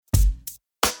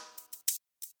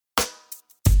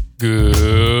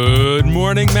Good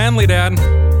morning, Manly Dad,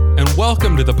 and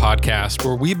welcome to the podcast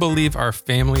where we believe our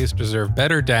families deserve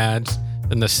better dads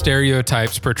than the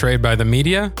stereotypes portrayed by the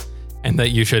media, and that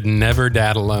you should never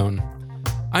dad alone.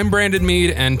 I'm Brandon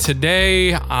Mead, and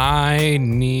today I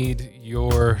need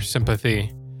your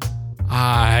sympathy.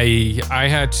 I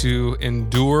had to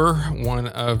endure one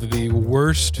of the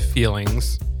worst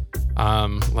feelings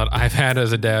that I've had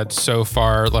as a dad so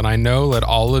far, that I know that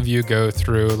all of you go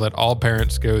through, that all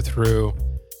parents go through.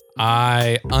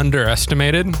 I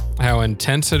underestimated how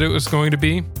intense it was going to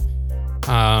be.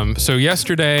 So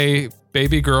yesterday,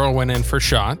 baby girl went in for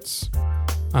shots.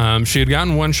 She had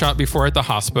gotten one shot before at the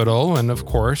hospital, and of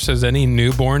course, as any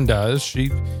newborn does,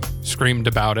 she screamed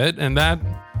about it, and that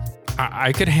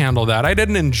I could handle that. I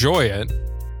didn't enjoy it,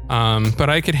 but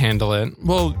I could handle it.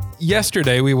 Well,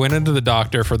 yesterday we went into the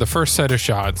doctor for the first set of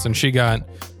shots, and she got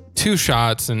 2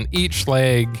 shots in each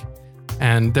leg,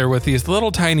 and they're with these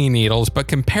little tiny needles, but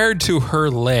compared to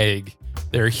her leg,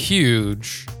 they're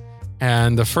huge.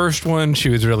 And the first one, she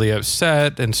was really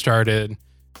upset and started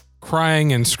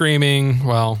crying and screaming.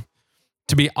 Well,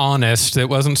 to be honest, it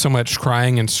wasn't so much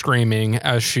crying and screaming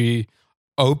as she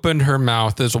opened her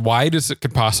mouth as wide as it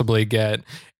could possibly get,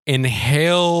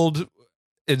 inhaled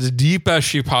as deep as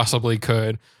she possibly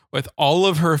could, with all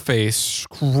of her face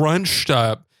scrunched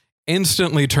up,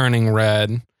 instantly turning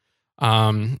red.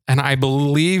 And I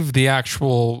believe the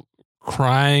actual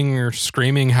crying or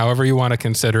screaming, however you want to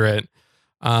consider it,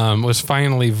 was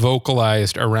finally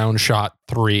vocalized around shot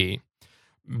 3,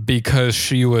 because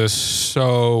she was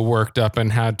so worked up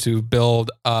and had to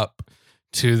build up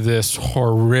to this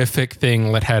horrific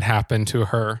thing that had happened to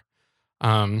her.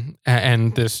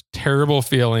 And this terrible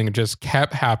feeling just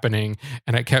kept happening,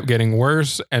 and it kept getting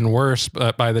worse and worse.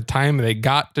 But by the time they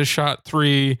got to shot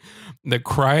 3, the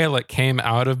cry that came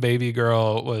out of baby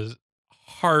girl was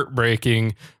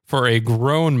heartbreaking for a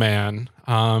grown man.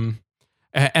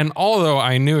 And although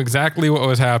I knew exactly what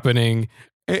was happening,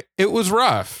 it was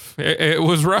rough. It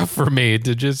was rough for me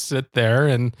to just sit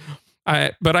there,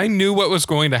 but I knew what was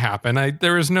going to happen.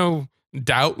 There was no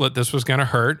doubt that this was going to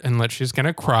hurt and that she's going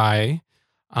to cry,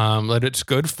 that it's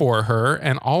good for her,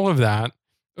 and all of that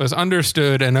was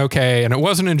understood and okay, and it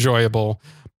wasn't enjoyable,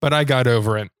 but I got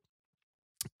over it.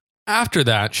 After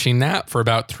that, she napped for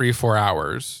about 3-4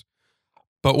 hours,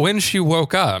 but when she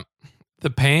woke up, the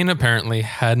pain apparently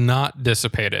had not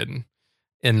dissipated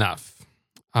enough.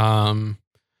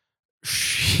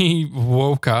 She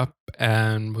woke up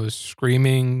and was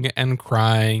screaming and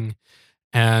crying,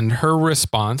 and her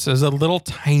response as a little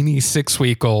tiny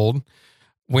 6-week-old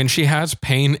when she has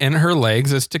pain in her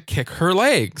legs is to kick her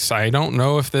legs. I don't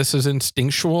know if this is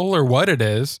instinctual or what it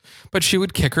is, but she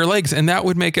would kick her legs, and that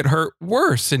would make it hurt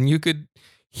worse. And you could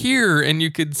hear and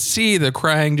you could see the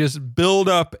crying just build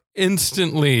up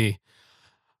instantly.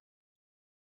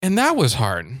 And that was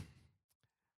hard.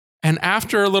 And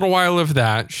after a little while of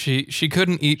that, she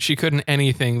couldn't eat, she couldn't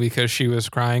anything because she was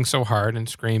crying so hard and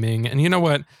screaming. And you know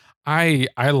what? I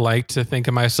like to think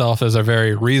of myself as a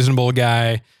very reasonable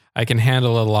guy. I can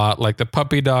handle a lot, like the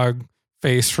puppy dog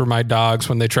face for my dogs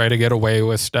when they try to get away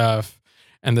with stuff,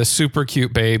 and the super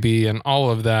cute baby and all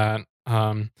of that.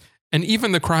 And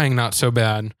even the crying, not so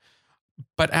bad.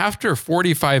 But after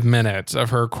 45 minutes of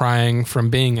her crying from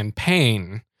being in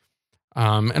pain,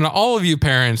 and all of you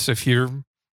parents, if you've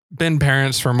been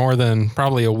parents for more than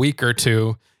probably a week or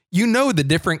two, you know the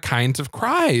different kinds of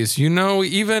cries. You know,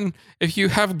 even if you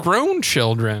have grown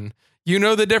children, you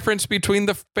know the difference between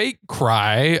the fake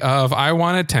cry of I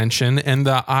want attention and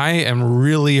the I am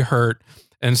really hurt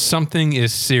and something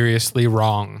is seriously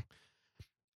wrong.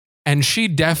 And she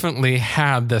definitely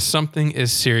had the something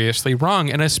is seriously wrong.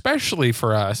 And especially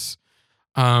for us,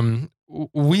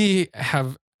 we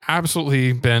have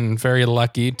absolutely been very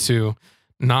lucky to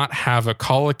not have a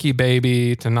colicky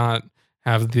baby, to not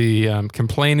have the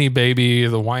complainy baby,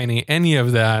 the whiny, any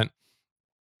of that.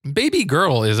 Baby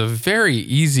girl is a very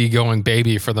easygoing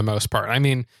baby for the most part. I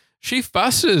mean, she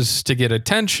fusses to get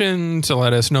attention, to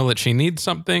let us know that she needs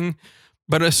something,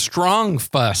 but a strong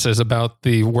fuss is about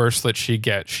the worst that she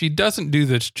gets. She doesn't do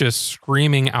this just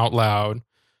screaming out loud,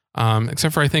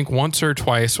 except for I think once or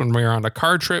twice when we were on a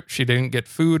car trip. She didn't get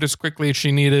food as quickly as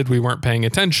she needed. We weren't paying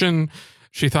attention.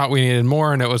 She thought we needed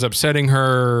more and it was upsetting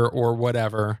her or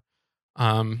whatever,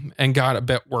 and got a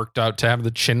bit worked up to have the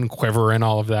chin quiver and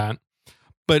all of that.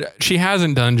 But she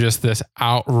hasn't done just this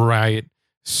outright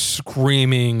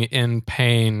screaming in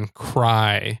pain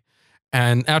cry.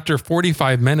 And after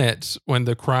 45 minutes, when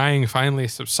the crying finally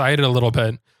subsided a little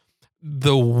bit,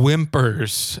 the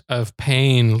whimpers of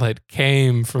pain that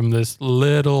came from this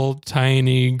little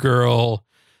tiny girl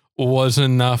was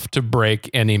enough to break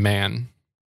any man.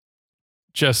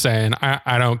 Just saying,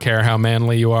 I don't care how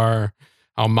manly you are,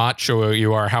 how macho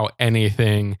you are, how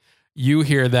anything. You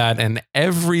hear that, and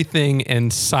everything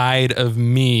inside of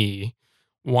me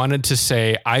wanted to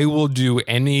say, I will do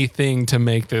anything to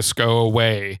make this go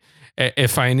away.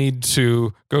 If I need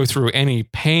to go through any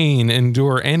pain,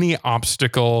 endure any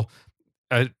obstacle,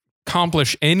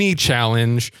 accomplish any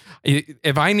challenge,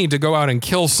 if I need to go out and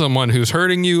kill someone who's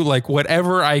hurting you, like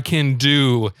whatever I can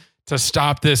do to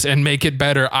stop this and make it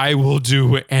better, I will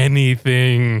do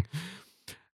anything.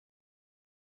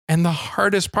 And the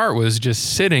hardest part was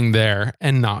just sitting there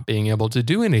and not being able to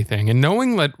do anything and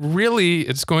knowing that really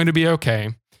it's going to be okay.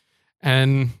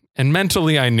 And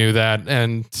mentally I knew that.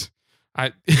 And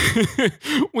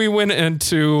we went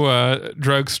into a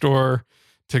drugstore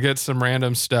to get some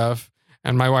random stuff.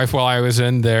 And my wife, while I was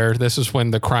in there, this is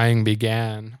when the crying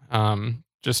began.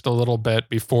 Just a little bit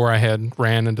before I had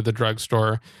ran into the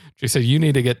drugstore, she said, you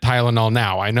need to get Tylenol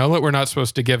now. I know that we're not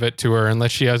supposed to give it to her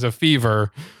unless she has a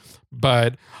fever,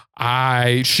 but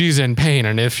she's in pain.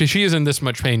 And if she is in this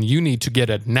much pain, you need to get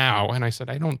it now. And I said,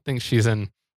 I don't think she's in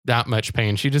that much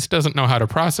pain. She just doesn't know how to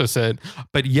process it.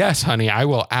 But yes, honey, I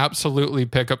will absolutely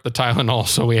pick up the Tylenol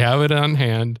so we have it on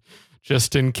hand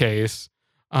just in case.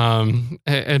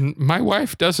 And my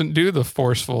wife doesn't do the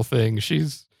forceful thing.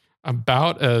 She's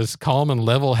about as calm and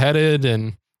level-headed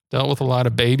and dealt with a lot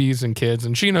of babies and kids,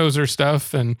 and she knows her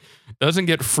stuff and doesn't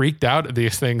get freaked out at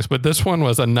these things. But this one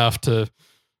was enough to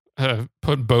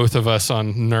put both of us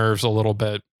on nerves a little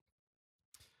bit.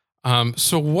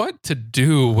 So what to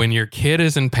do when your kid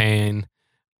is in pain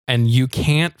and you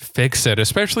can't fix it,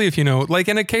 especially if, like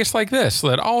in a case like this,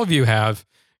 that all of you have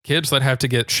kids that have to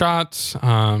get shots.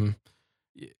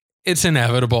 It's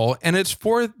inevitable, and it's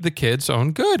for the kid's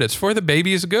own good. It's for the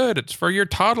baby's good. It's for your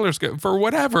toddler's good, for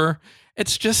whatever.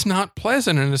 It's just not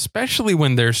pleasant. And especially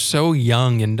when they're so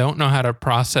young and don't know how to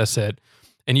process it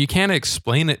and you can't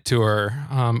explain it to her.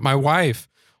 My wife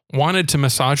wanted to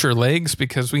massage her legs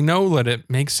because we know that it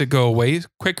makes it go away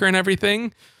quicker and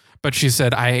everything. But she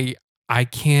said, I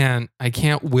can't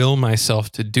will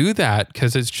myself to do that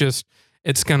because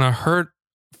it's going to hurt.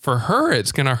 For her,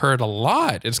 it's going to hurt a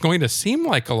lot. It's going to seem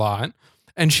like a lot.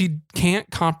 And she can't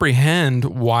comprehend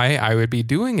why I would be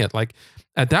doing it. Like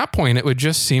at that point, it would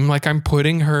just seem like I'm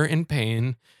putting her in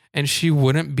pain and she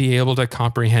wouldn't be able to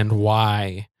comprehend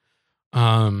why.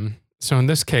 So in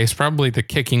this case, probably the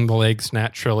kicking the legs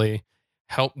naturally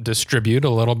helped distribute a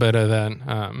little bit of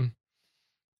that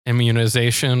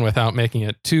immunization without making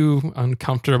it too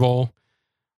uncomfortable.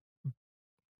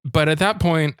 But at that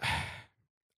point,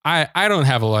 I don't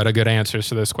have a lot of good answers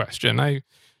to this question. I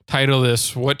title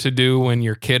this, What to Do When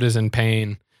Your Kid is in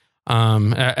Pain.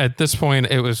 At this point,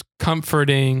 it was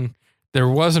comforting. There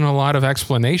wasn't a lot of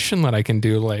explanation that I can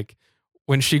do. Like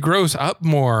when she grows up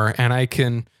more and I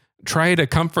can try to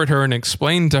comfort her and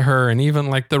explain to her, and even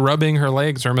like the rubbing her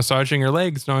legs or massaging her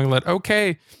legs, knowing that,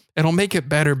 okay, it'll make it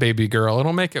better, baby girl.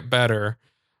 It'll make it better.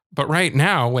 But right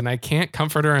now, when I can't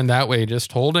comfort her in that way,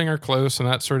 just holding her close and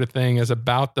that sort of thing is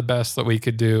about the best that we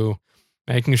could do.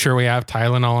 Making sure we have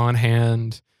Tylenol on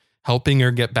hand, helping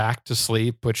her get back to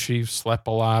sleep, which she slept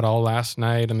a lot all last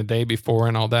night and the day before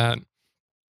and all that.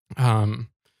 I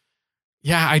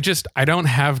don't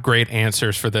have great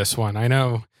answers for this one. I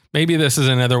know maybe this is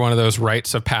another one of those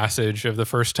rites of passage of the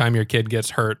first time your kid gets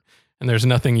hurt and there's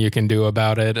nothing you can do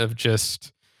about it, of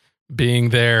just being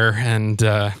there and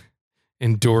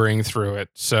enduring through it.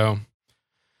 So,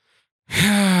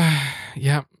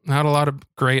 yeah, not a lot of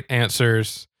great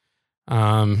answers.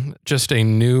 Just a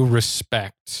new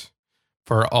respect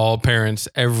for all parents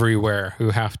everywhere who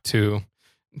have to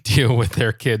deal with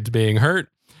their kids being hurt,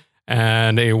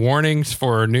 and a warning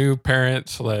for new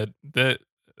parents that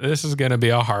this is going to be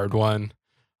a hard one.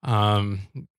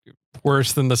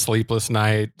 Worse than the sleepless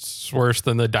nights, worse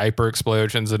than the diaper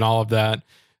explosions and all of that.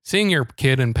 Seeing your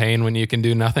kid in pain when you can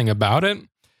do nothing about it,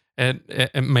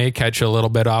 it may catch you a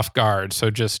little bit off guard. So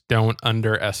just don't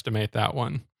underestimate that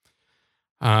one.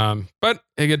 But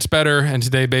it gets better. And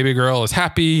today, baby girl is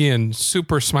happy and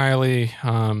super smiley.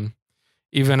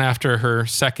 Even after her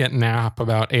second nap,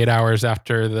 about 8 hours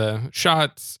after the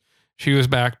shots, she was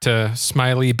back to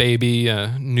smiley baby,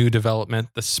 a new development,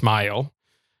 the smile.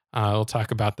 We'll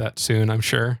talk about that soon, I'm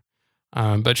sure.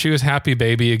 But she was happy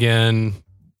baby again.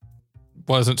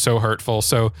 Wasn't so hurtful.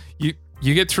 So you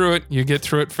get through it. You get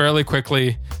through it fairly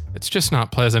quickly. It's just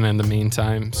not pleasant in the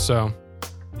meantime. So,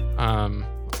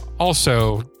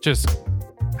 also just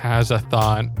as a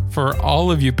thought for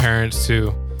all of you parents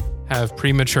who have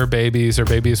premature babies or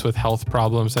babies with health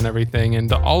problems and everything, and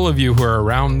to all of you who are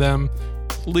around them,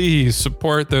 please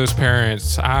support those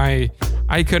parents. I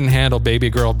couldn't handle baby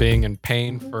girl being in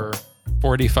pain for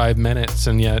 45 minutes,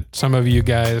 and yet some of you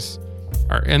guys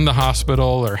are in the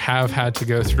hospital or have had to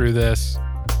go through this,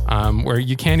 where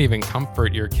you can't even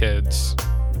comfort your kids,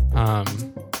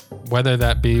 whether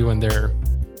that be when they're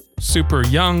super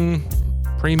young,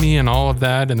 preemie and all of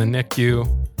that in the NICU,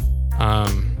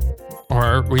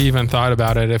 or we even thought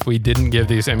about it if we didn't give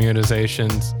these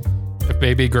immunizations, if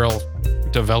baby girl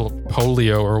developed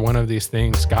polio or one of these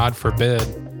things, God forbid,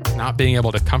 not being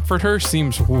able to comfort her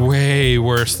seems way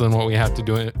worse than what we have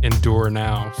to endure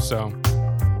now. So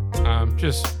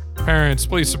just parents,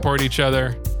 please support each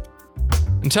other.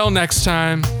 Until next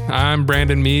time, I'm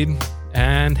Brandon Mead,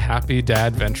 and happy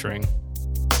dad venturing.